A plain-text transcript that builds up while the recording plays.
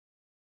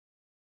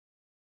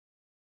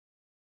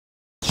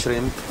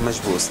shrimp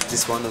machboos.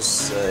 This one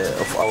is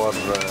of our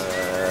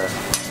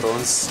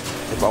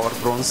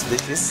prawns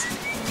dishes.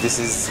 This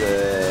is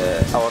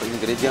our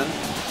ingredient.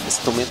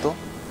 It's tomato,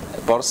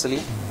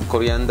 parsley,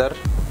 coriander,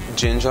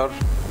 ginger,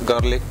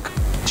 garlic,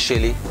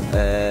 chili,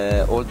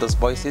 all the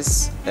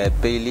spices,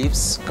 bay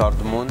leaves,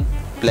 cardamom,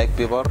 black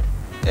pepper,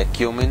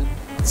 cumin,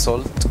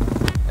 salt,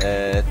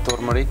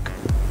 turmeric,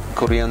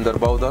 coriander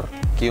powder,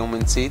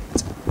 cumin seed,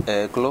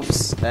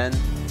 cloves, and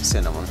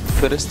cinnamon.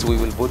 First, we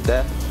will put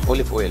the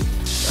olive oil,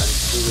 and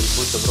we will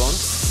put the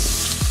prawns.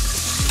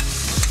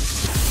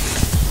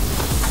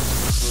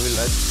 We will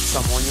add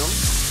some onion,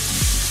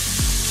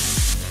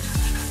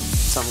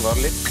 some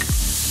garlic,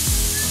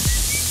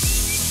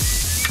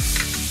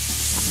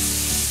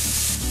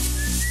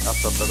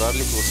 after the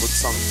garlic we'll put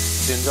some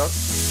ginger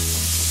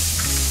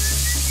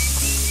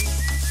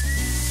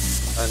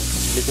and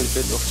little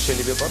bit of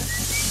chili pepper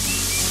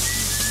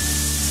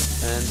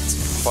and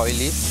bay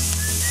leaf,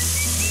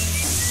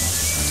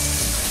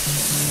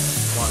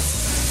 one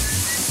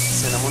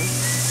cinnamon,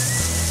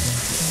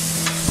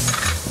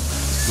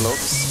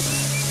 cloves,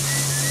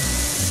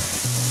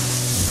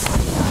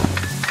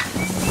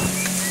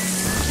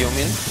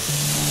 cumin,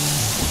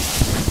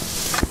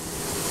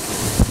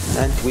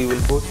 and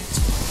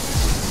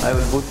I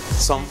will put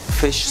some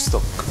fish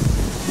stock.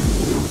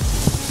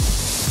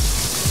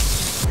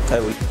 I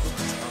will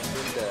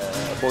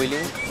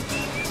boiling.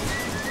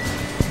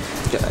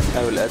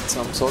 I will add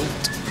some salt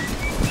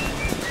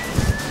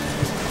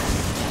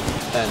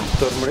and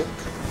turmeric,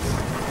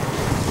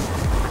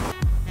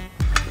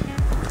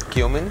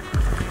 cumin,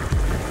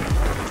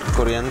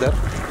 coriander,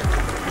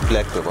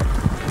 black pepper.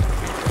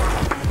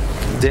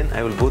 Then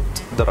I will put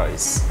the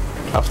rice.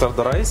 After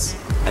the rice,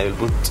 I will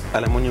put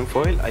aluminum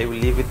foil. I will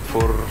leave it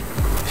for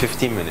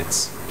 15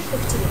 minutes.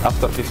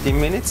 After 15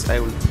 minutes, I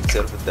will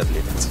serve the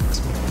plate.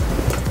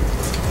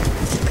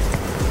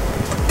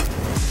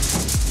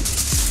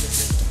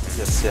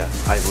 Yes, yeah,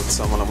 I put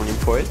some aluminum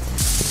foil.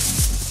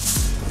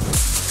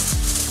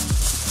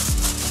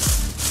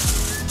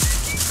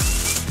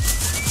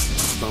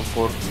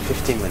 For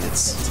 15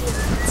 minutes.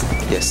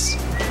 Yes.